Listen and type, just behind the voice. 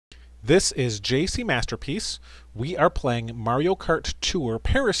This is JC Masterpiece. We are playing Mario Kart Tour,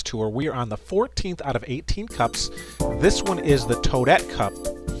 Paris Tour. We are on the 14th out of 18 cups. This one is the Toadette Cup.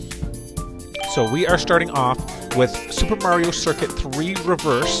 So we are starting off with Super Mario Circuit 3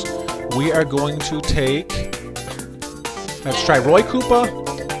 Reverse. We are going to take... Let's try Roy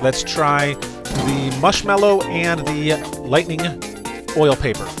Koopa. Let's try the Mushmallow and the Lightning Oil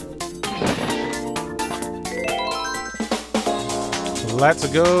Paper. Let's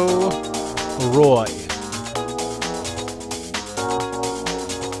go, Roy.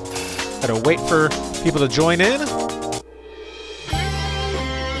 Gotta wait for people to join in.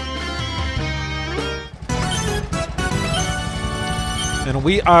 And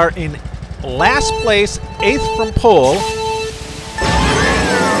we are in last place, 8th from pole.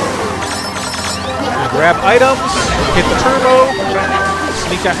 Grab items, hit the turbo,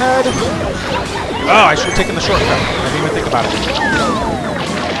 sneak ahead. Oh, I should have taken the shortcut. I didn't even think about it.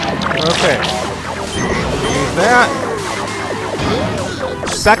 Okay. Leave that.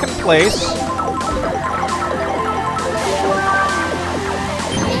 Second place.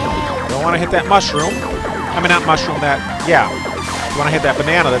 Don't want to hit that mushroom. I mean, not mushroom, that, yeah. You want to hit that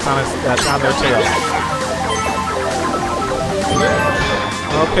banana that's on their tail.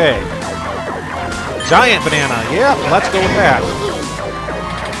 Okay. Giant banana. Yeah, let's go with that.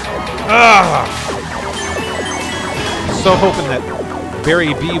 Ugh. So hoping that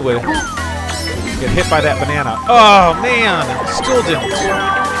Barry B would get hit by that banana. Oh man, still didn't.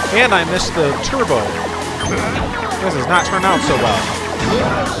 And I missed the turbo. This has not turned out so well.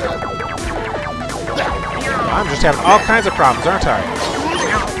 I'm just having all kinds of problems, aren't I?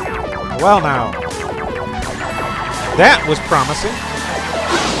 Well now. That was promising.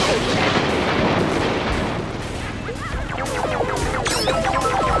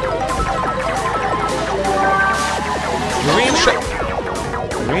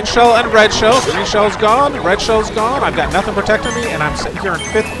 Green shell and red shell. Green shell's gone, red shell's gone. I've got nothing protecting me, and I'm sitting here in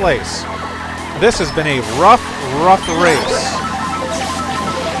 5th place. This has been a rough race.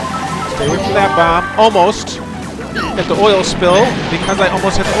 Stay away from that bomb. Almost hit the oil spill. Because I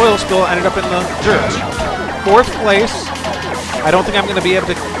almost hit the oil spill, I ended up in the dirt. 4th place. I don't think I'm going to be able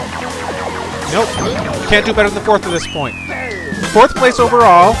to... Nope. Can't do better than the 4th at this point. 4th place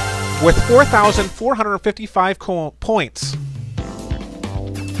overall with 4,455 points.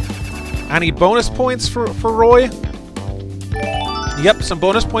 Any bonus points for Roy? Yep, some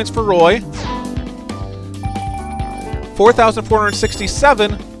bonus points for Roy.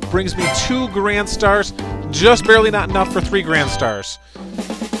 4,467 brings me 2 grand stars. Just barely not enough for 3 grand stars.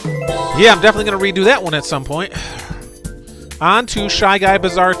 Yeah, I'm definitely going to redo that one at some point. On to Shy Guy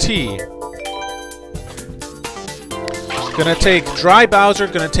Bazaar T. Gonna take Dry Bowser,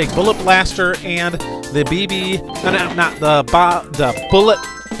 gonna take Bullet Blaster, and the BB... No, not the Bullet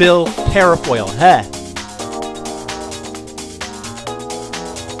Bill Parafoil. Heh.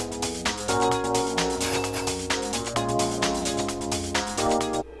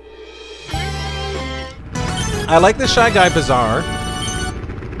 I like the Shy Guy Bazaar.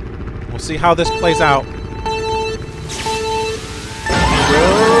 We'll see how this plays out.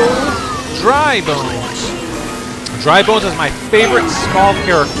 Go Dry Bones. Dry Bones is my favorite small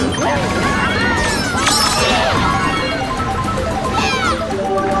character.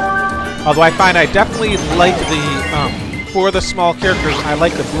 Although I find I definitely like the, for the small characters, I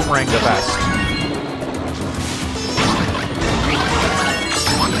like the boomerang the best.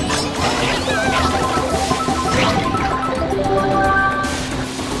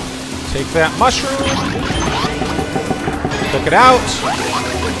 Take that mushroom. Cook it out.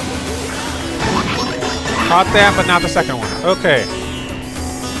 Caught that, but not the second one. Okay.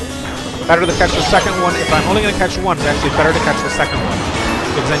 Better to catch the second one. If I'm only going to catch one, it's actually better to catch the second one.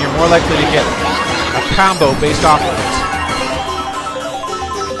 Because then you're more likely to get a combo based off of it.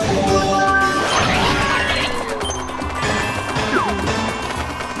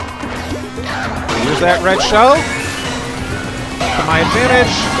 Use that red shell to my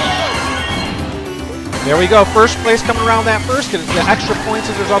advantage. There we go. First place coming around that first. Get the extra points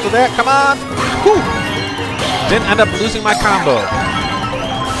as a result of that. Come on. Whew. Didn't end up losing my combo.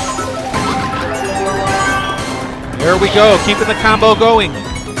 There we go, keeping the combo going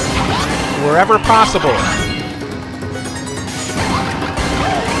wherever possible.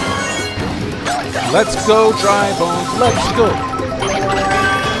 Let's go, Dry Bones, let's go.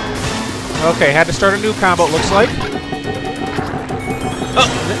 Okay, had to start a new combo, it looks like.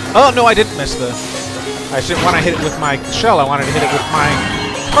 Oh no, I didn't miss the... I didn't want to hit it with my shell, I wanted to hit it with my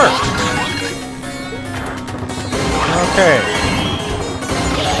Kart. Okay.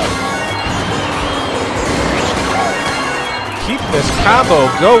 keep this combo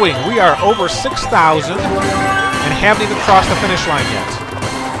going. We are over 6,000 and haven't even crossed the finish line yet.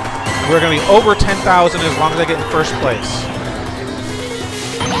 We're going to be over 10,000 as long as I get in first place.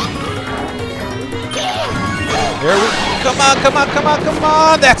 There we go. Come on, come on, come on, come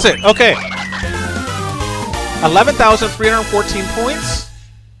on. That's it. Okay. 11,314 points.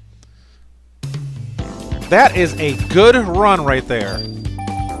 That is a good run right there.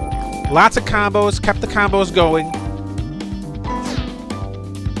 Lots of combos, kept the combos going.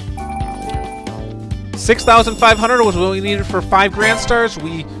 6,500 was what we needed for 5 Grand Stars.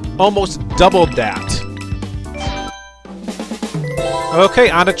 We almost doubled that.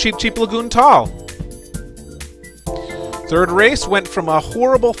 Okay, on to Cheep Cheep Lagoon T. Third race went from a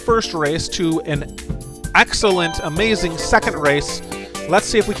horrible first race to an excellent, amazing second race. Let's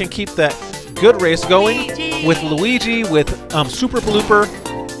see if we can keep that good race going with Luigi, with Super Blooper,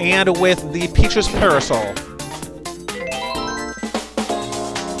 and with the Peach's Parasol.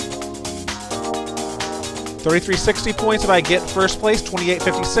 $33.60 points if I get first place,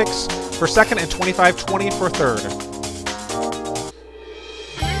 $28.56 for second, and $25.20 for third.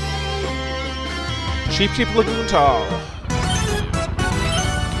 Cheep Cheep Lagoon T.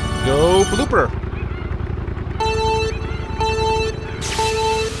 Go Blooper.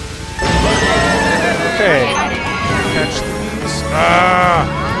 Okay. Catch these.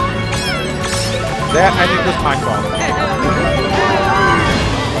 That, I think, was my fault.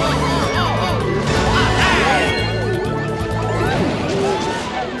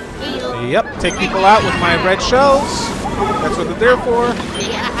 Yep, take people out with my red shells. That's what they're there for.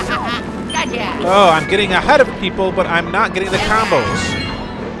 Oh, I'm getting ahead of people, but I'm not getting the combos.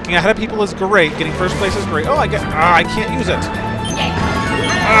 Getting ahead of people is great. Getting first place is great. Oh, I can't use it.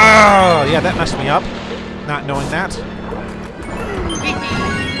 Oh, yeah, that messed me up. Not knowing that.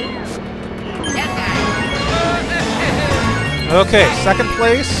 Okay, second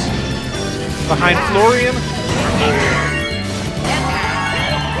place. Behind Florian.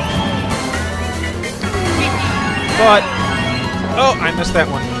 But, oh, I missed that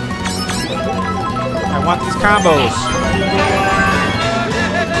one. I want these combos.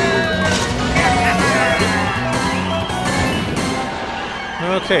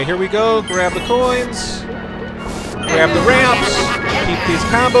 Okay, here we go. Grab the coins. Grab the ramps. Keep these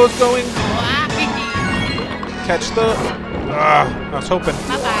combos going. Catch the... I was hoping.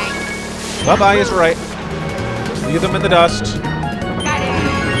 Bye-bye. Bye-bye is right. Leave them in the dust.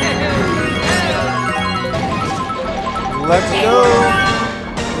 Let's go.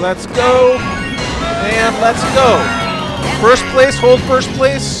 Let's go. And let's go. First place, hold first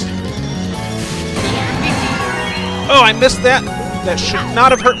place. Oh, I missed that. That should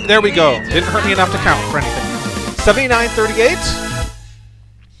not have hurt me. There we go. Didn't hurt me enough to count for anything. 79.38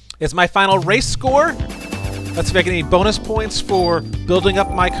 is my final race score. Let's see if I get any bonus points for building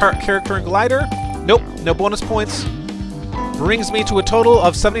up my kart character and glider. Nope, no bonus points. Brings me to a total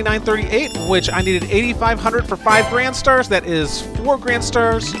of 79.38, which I needed 8,500 for 5 Grand Stars. That is 4 Grand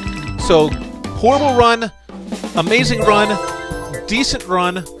Stars. So, horrible run, amazing run, decent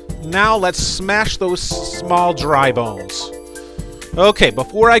run. Now let's smash those small dry bones. Okay,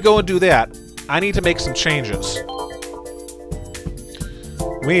 before I go and do that, I need to make some changes.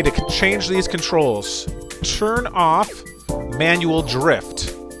 We need to change these controls. Turn off manual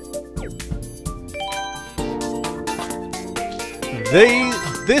drift.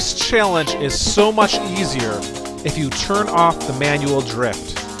 This challenge is so much easier if you turn off the manual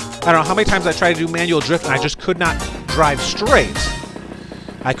drift. I don't know how many times I tried to do manual drift and I just could not drive straight.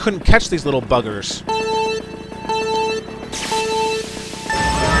 I couldn't catch these little buggers.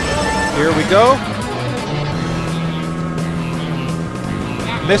 Here we go.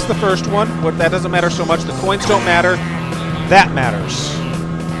 Missed the first one, but that doesn't matter so much. The coins don't matter. That matters.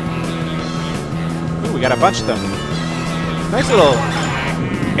 Ooh, we got a bunch of them. Nice little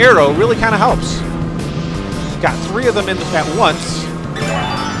arrow, really kind of helps. Got 3 of them in at once.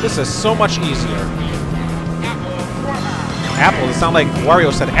 This is so much easier. Apples, it sounds like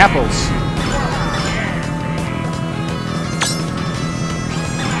Wario said apples.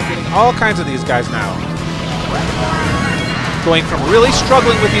 All kinds of these guys now. Going from really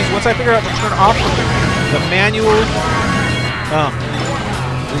struggling with these, once I figure out to turn off the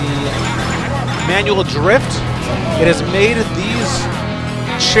manual drift, it has made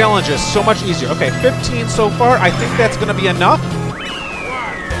these challenges so much easier. Okay, 15 so far. I think that's going to be enough.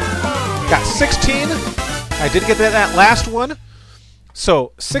 Got 16. I did get that last one.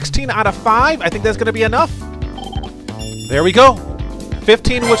 So 16 out of 5. I think that's going to be enough. There we go.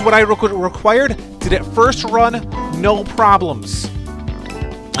 15 was what I required. Did it first run, no problems.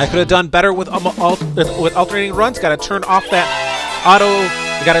 I could have done better with alternating runs. Got to turn off that auto.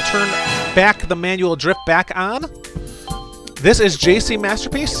 Got to turn back the manual drift back on. This is JC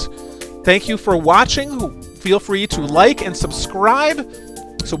Masterpiece. Thank you for watching. Feel free to like and subscribe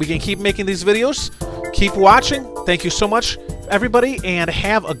so we can keep making these videos. Keep watching. Thank you so much, everybody, and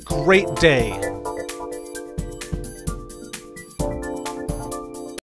have a great day.